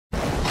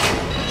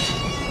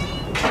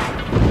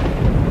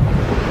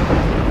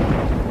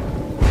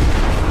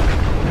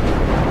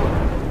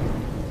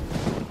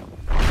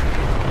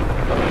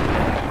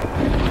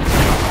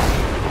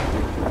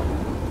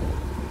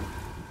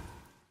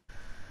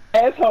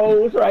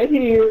assholes right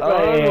here,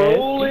 man.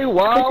 Unruly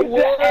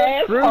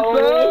Wildwater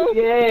Cruiser.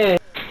 Yeah.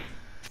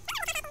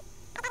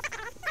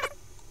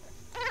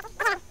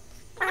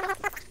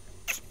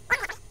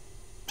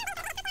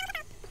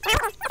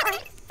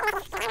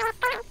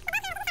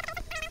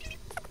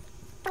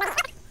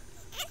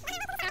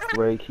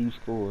 Ray keep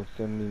score.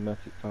 Send me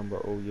message talking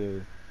about, oh yeah.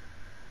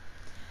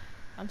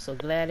 I'm so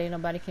glad ain't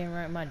nobody came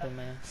right my dumb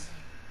ass.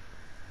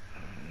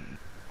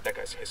 That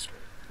guy's history.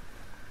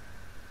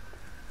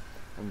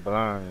 I'm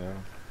blind, yo.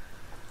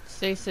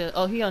 Stay still.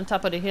 Oh, he on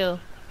top of the hill.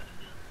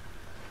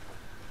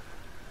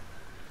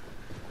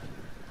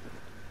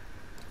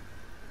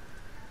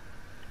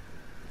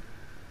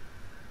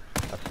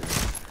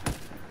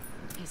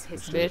 He's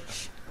his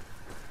Bitch.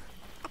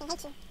 I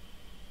hate you.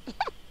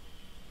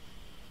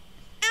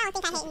 I don't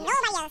think I hate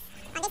nobody else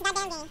on this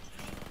goddamn game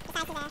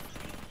besides his ass.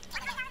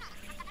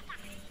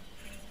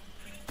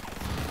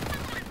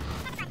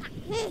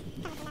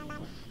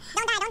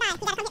 Don't die.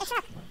 He gotta come get the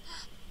truck.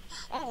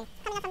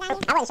 Coming up from down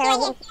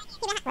here.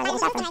 I wasn't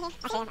sure where he is.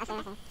 Right here. I see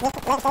him.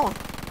 Let's go.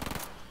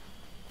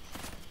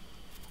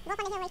 Go up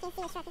on the hill where you can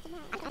see the truck. I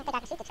don't think I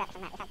can shoot the truck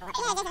from that. Yeah,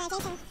 there's an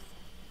adjacent.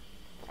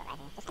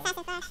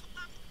 Assassin flash.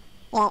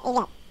 Yeah, he's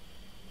up.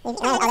 He's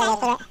on the other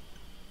side.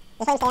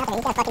 Just let him stay out there.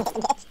 He's gonna fucking hit the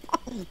bitch.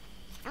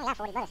 I only got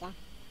 40 bullets, yeah.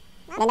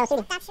 Then no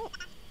shooting. Stop shooting.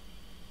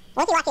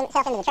 Once he locked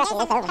himself into the truck, it's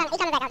over. He's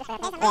coming back out this way.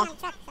 There's a man on the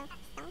truck, so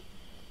don't.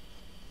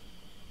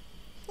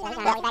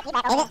 He's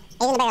back over.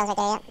 He's in the barrels right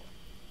there, yeah.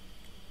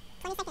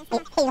 20 seconds.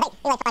 He's like,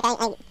 fuck, I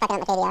ain't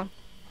fucking up my KDR.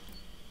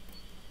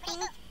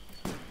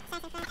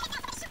 Assassin flash.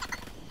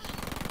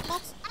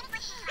 Bitch.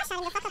 I shot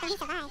him the fuck up and he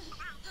survived.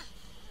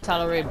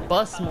 Tolerate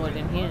bus more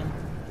than him.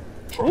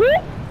 Woo!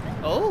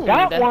 Oh,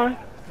 Got one.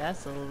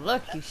 That's a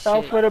lucky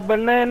So shit. for the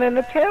banana in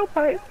the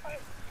tailpipe.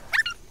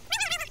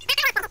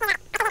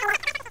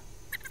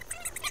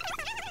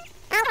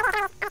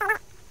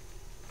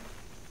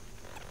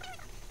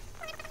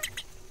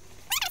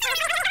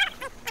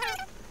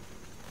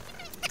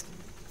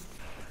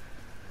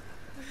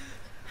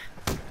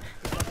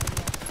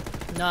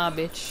 Nah,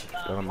 bitch.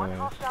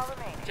 Dumbass.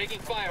 Taking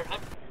fire.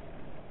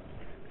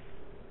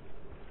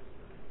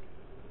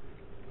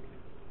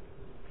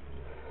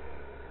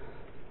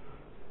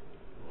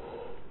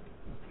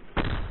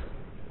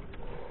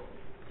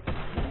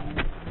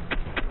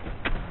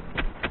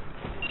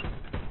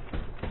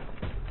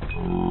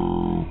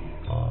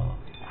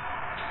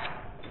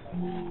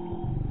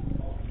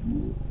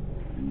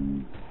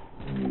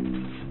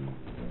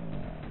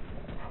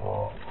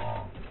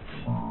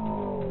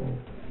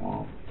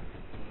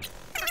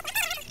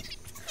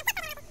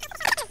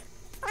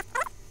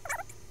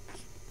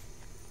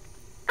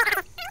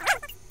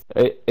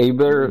 Hey, you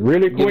better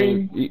Really,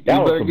 Queen? You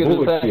That was better some get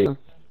bullshit. assassin.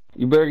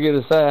 You better get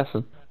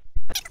assassin.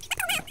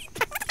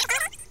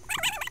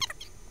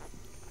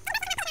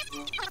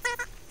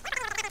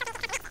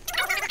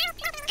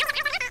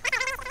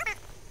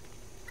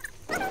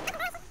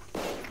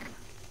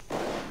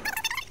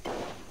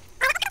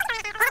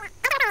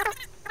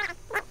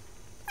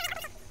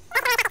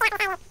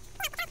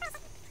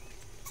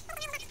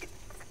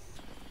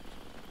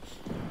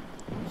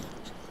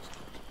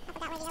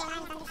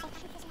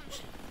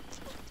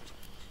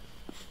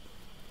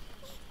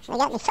 They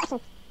got me fucking.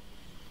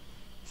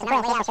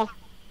 Surprise, way out there.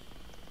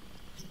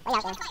 Way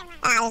out there.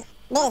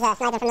 This is a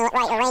sniper from the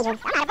right, a ranger.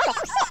 I'm out of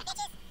bullets.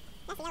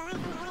 Oh, shit.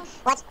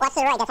 Watch to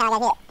the right, that's how I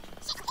got hit.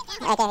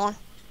 Right there, yeah. Is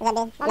that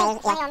big? No,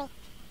 yeah.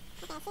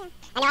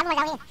 I know, everyone's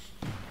out here.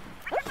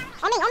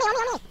 On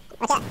me.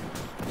 What's that?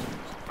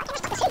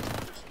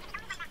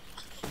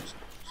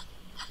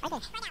 Right there.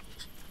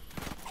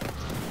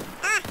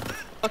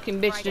 Fucking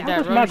bitch did Why that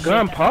was run my shit.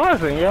 gun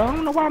pausing, yo? I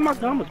don't know why my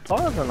gun was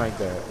pausing like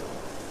that.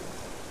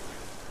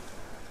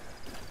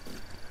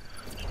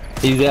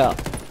 He's out.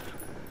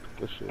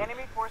 Good shit.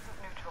 Enemy forces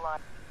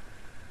neutralized.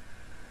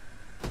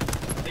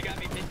 They got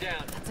me pinned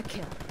down. That's a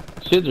kill.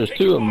 Shit, there's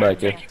two of them back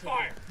there. Taking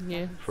fire.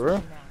 Yeah. For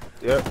real?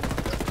 Yep.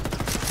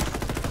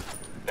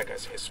 That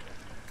guy's history.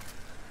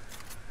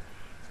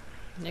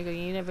 Nigga, you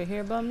ain't never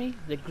hear about me?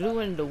 The glue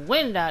in the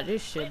wind out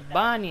this shit,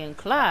 Bonnie and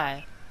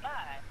Clyde.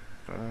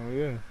 Oh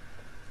yeah.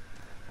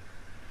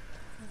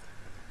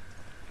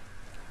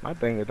 My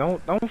thing is,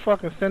 don't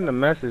fucking send a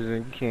message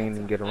and you can't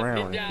even get around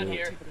Pinned it. down dude.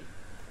 here.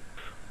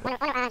 One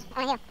on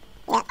here.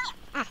 Yeah.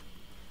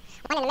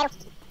 One in the middle.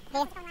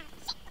 Here.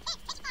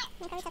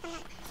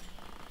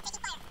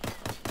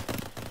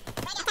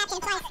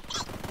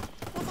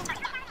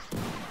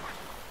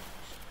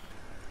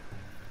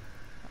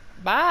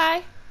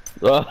 Bye.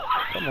 Come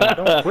on,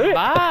 Don't quit.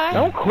 Bye.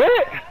 Don't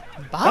quit.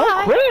 Bye.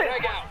 Don't quit.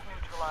 Drag out.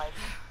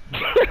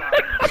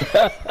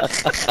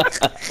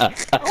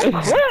 Don't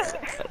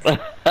quit.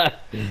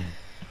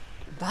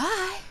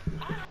 Bye.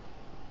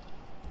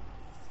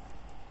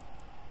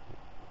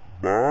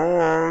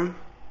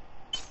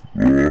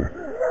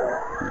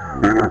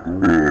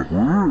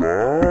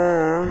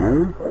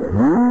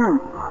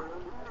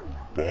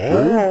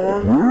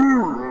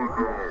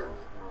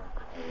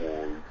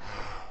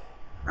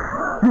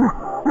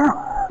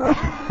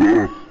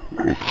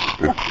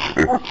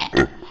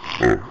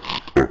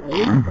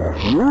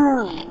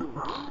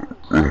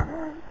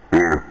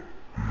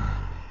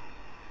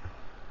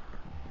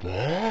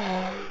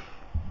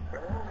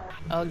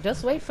 Oh,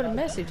 just wait for the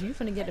message. You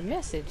finna get a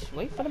message.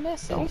 Wait for the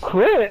message. Don't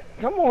quit.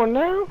 Come on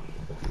now.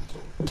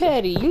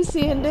 Teddy, you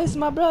seeing this,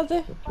 my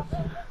brother?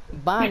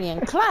 Bonnie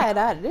and Clyde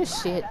out of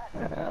this shit.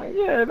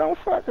 Yeah, don't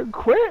fucking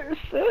quit.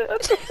 Shit.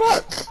 What the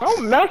fuck?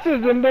 Don't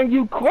message and then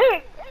you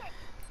quit.